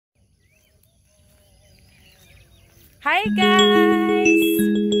Hi guys!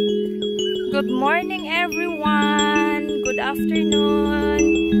 Good morning everyone! Good afternoon!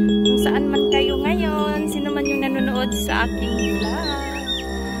 Kung saan man kayo ngayon, sino man yung nanonood sa aking vlog,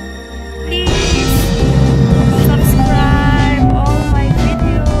 please subscribe all my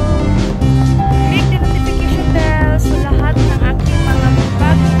video. Click the notification bell so lahat ng aking mga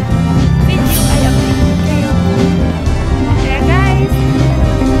bagong video ay updated kayo. Kaya guys,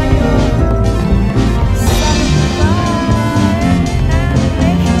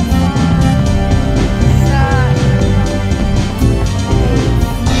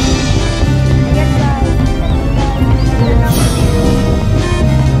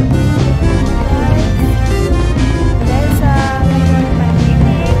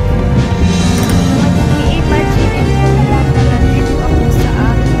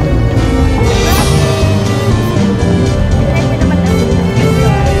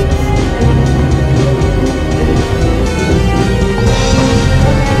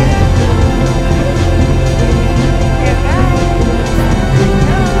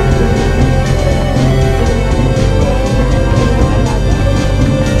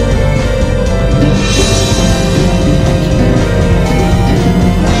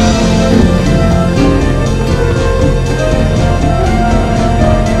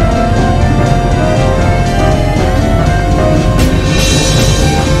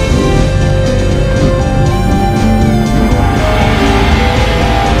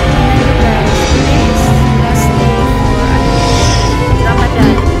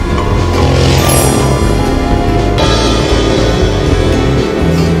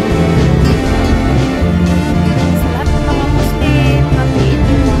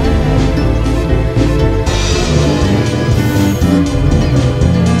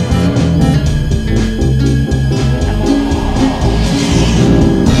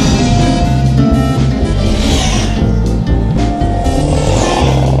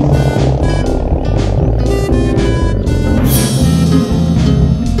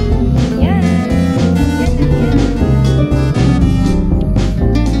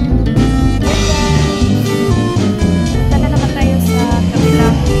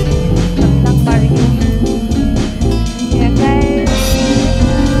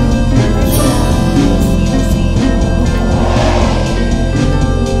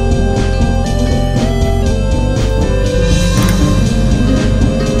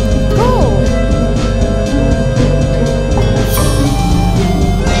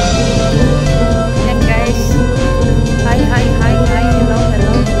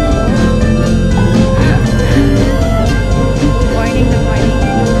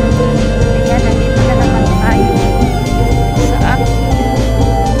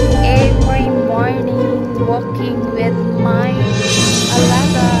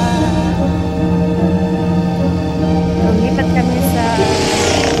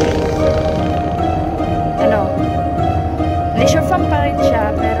 leisure farm pa rin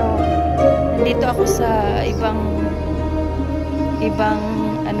siya, pero nandito ako sa ibang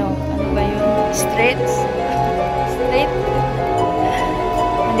ano ba yung street.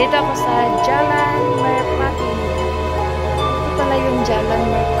 Nandito ako sa Jalan Merpati. Ito pala yung Jalan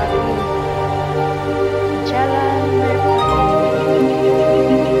Merpati. Jalan Merpati.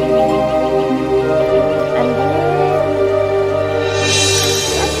 And then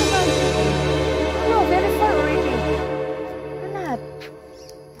very far already.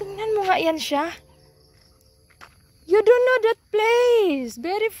 Tingnan mo nga yan siya. You don't know that place.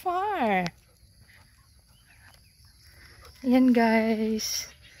 Very far. Yan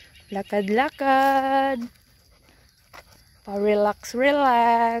guys. Lakad-lakad.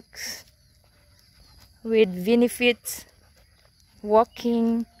 Pa-relax-relax. With benefits.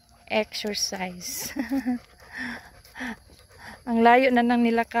 Walking exercise. Ang layo na ng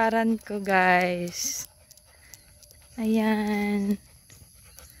nilakaran ko guys. Ayan.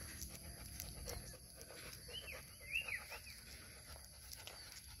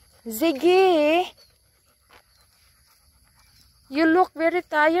 Ziggy, you look very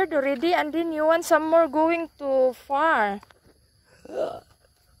tired already and then you want some more going too far.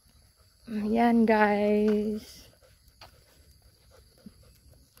 Ayan guys.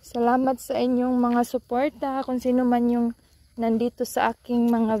 Salamat sa inyong mga suporta kung sino man yung nandito sa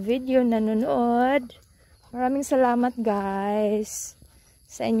aking mga video nanonood. Maraming salamat guys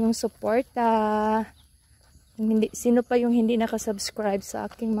sa inyong suporta. Sino pa yung hindi nakasubscribe sa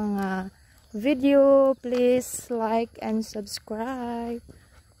aking mga video, please like and subscribe.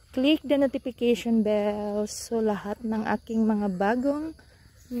 Click the notification bell so lahat ng aking mga bagong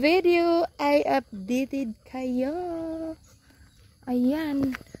video ay updated kayo.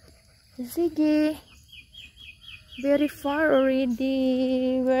 Ayan. Sige. very far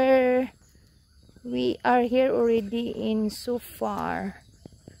already. We are here already in so far.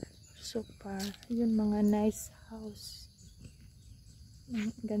 Yun, mga nice house.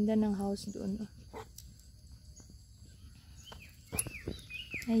 Ganda ng house doon.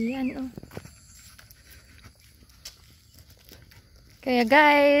 Ayan, oh. Kaya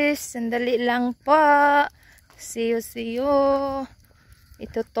guys, sandali lang po. See you.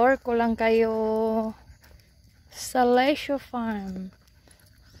 Itutour ko lang kayo sa Leisure Farm.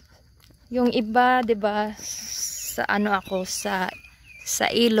 Yung iba, 'di ba, sa ano ako sa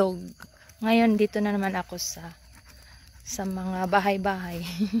ilog. Ngayon dito na naman ako sa mga bahay-bahay.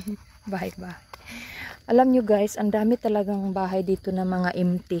 Bahay-bahay. Alam nyo guys, ang dami talagang bahay dito na mga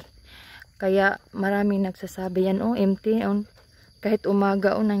empty. Kaya maraming nagsasabi yan, oh empty. Kahit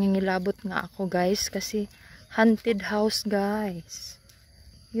umaga, nangingilabot nga ako guys. Kasi haunted house guys.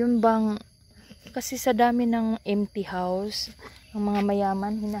 Yun bang, kasi sa dami ng empty house, ang mga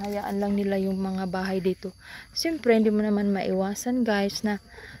mayaman, hinahayaan lang nila yung mga bahay dito. Siyempre, hindi mo naman maiwasan guys na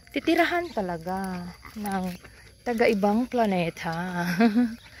titirahan talaga ng taga-ibang planeta.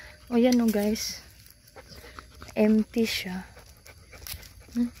 O yan o guys. Empty siya.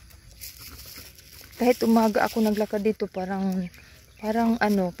 Kahit umaga ako naglakad dito, parang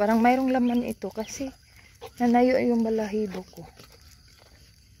mayroong laman ito kasi nanayo yung balahibo ko.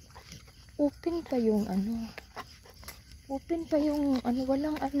 Open pa yung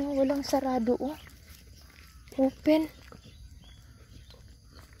walang sarado, oh. Open.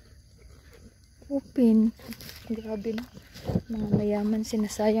 Grabe na. Mga mayaman,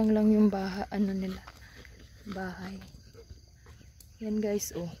 sinasayang lang yung bahay. Yan guys,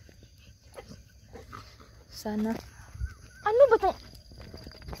 oh. Sana. Ano ba tong?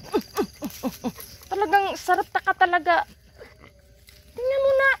 Talagang sarap taka talaga. Tingnan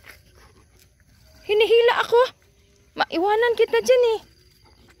mo na. Hinihila ako. Maiwanan kita dyan eh.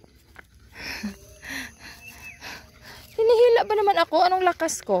 Hinihila ba naman ako? Anong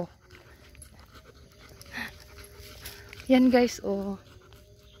lakas ko? Yan guys, oh.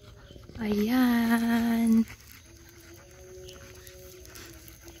 Ayan.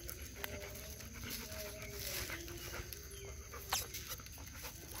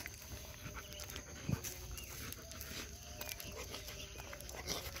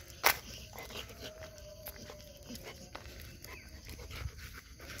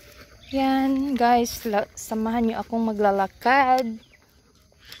 Yan guys, samahan niyo akong maglalakad.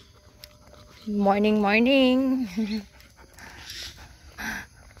 Morning.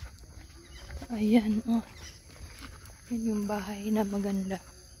 Ayan, oh. Yan yung bahay na maganda.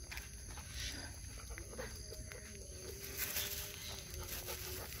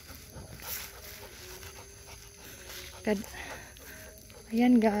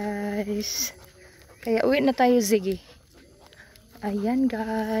 Ayan guys. Kaya uwi na tayo, Ziggy. Ayan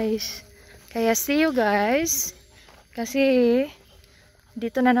guys. Kaya see you guys. Kasi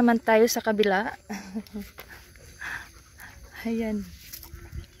dito na naman tayo sa kabila. Ayan.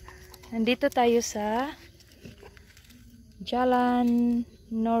 Nandito tayo sa Jalan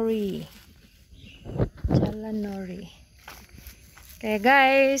Nori. Kaya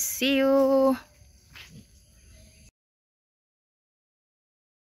guys, see you.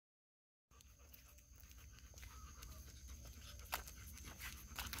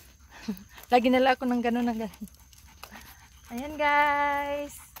 Lagi nila ako ng gano'n. Ayan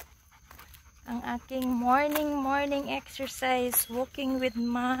guys. Ang aking morning exercise. Walking with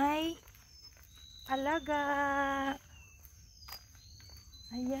my alaga.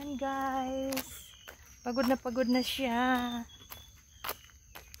 Ayan guys. Pagod na siya.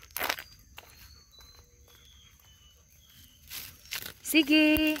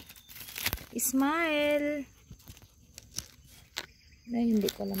 Sige. Smile. Ay,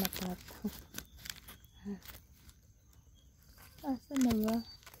 hindi pala matata. Asa na ba?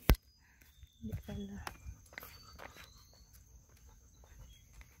 Hindi pala.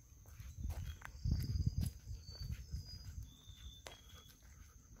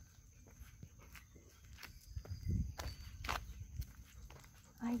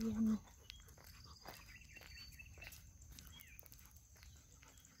 Ayan.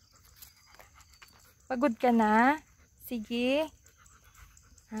 Pagod ka na? Sige.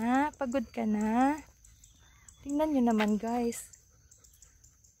 Ha? Pagod ka na? Tingnan nyo naman guys.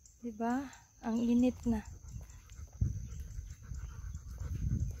 Diba? Ang init na.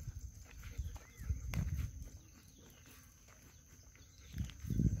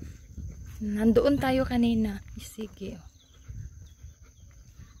 Nandoon tayo kanina. Sige.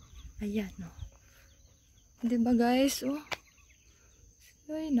 Ayan, oh. Diba guys? Oh.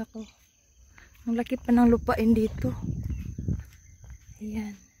 Ay, nako. Ang laki pa ng lupain dito.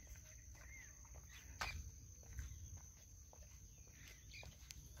 Ayan.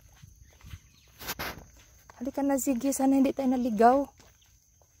 Halika na, sige. Sana hindi tayo naligaw.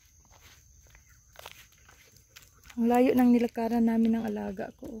 Ang layo ng nilakaran namin ng alaga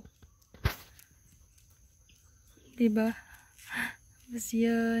ko. Diba? Tapos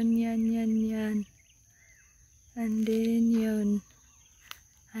yan. And then yun.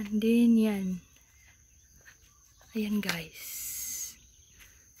 And then yan. Ayan guys.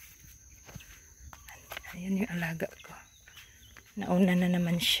 Ayan yung alaga ko. Nauna na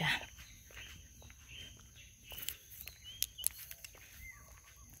naman siya.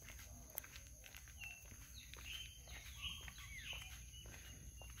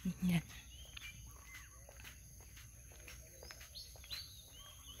 Yan.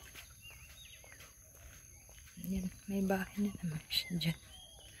 Yan. May bahay na naman siya dyan.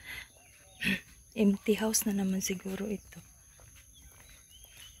 Empty house na naman siguro ito.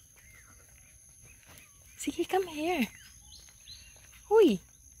 Sige, come here. Huy!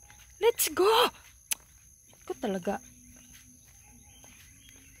 Let's go! Ito talaga.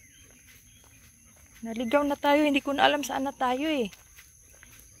 Naligaw na tayo. Hindi ko na alam saan na tayo eh.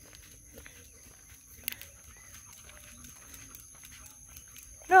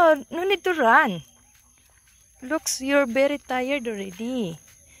 No need to run. Looks, you're very tired already.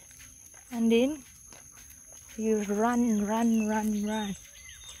 And then, you run.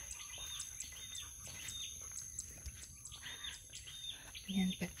 Yan,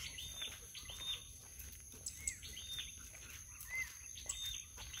 Pepsi.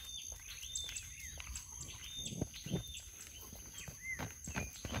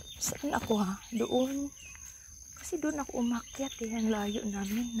 Saan ako ha? Doon. Kasi doon ako umakyat eh. Ang layo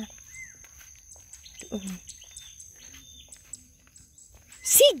namin na. Doon.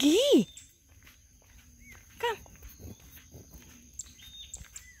 Sige! Come.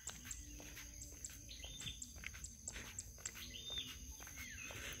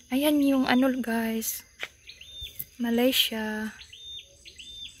 Ayan yung ano guys. Malaysia.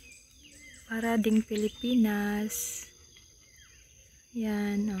 Para ding Pilipinas.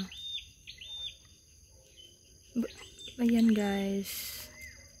 Yan oh. Ayan guys.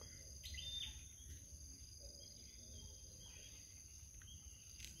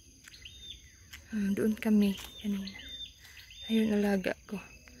 Doon kami kanina. Ayun alaga ko.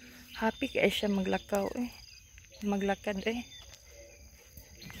 Happy kaya siya maglakaw eh. Maglakad eh.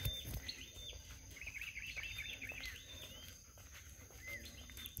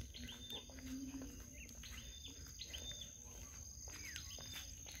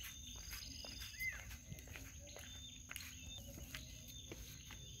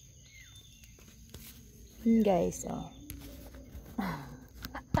 Guys, oh.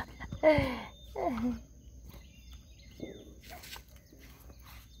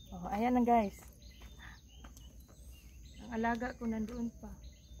 Oh, ayan na guys. Ang alaga ko nandoon pa.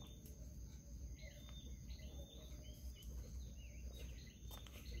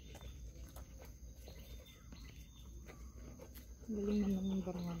 Galing naman yung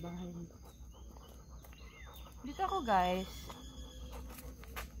mga bahay. Dito ako guys.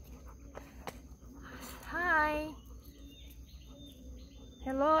 Hi!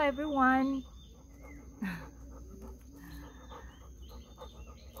 Hello everyone!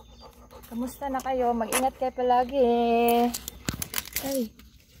 Kamusta na kayo? Mag-ingat kayo palagi. Ay!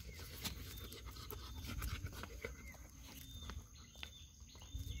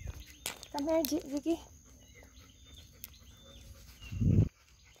 Come here, Ziggy.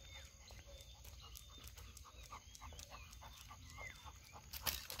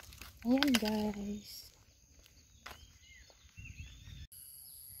 Ayan guys.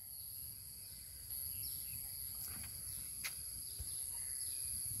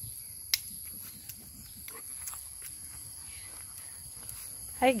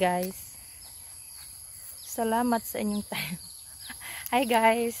 Hi guys. Salamat sa inyong time. Hi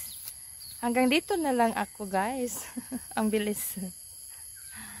guys. Hanggang dito na lang ako guys. Ang bilis.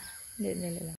 Hindi lang.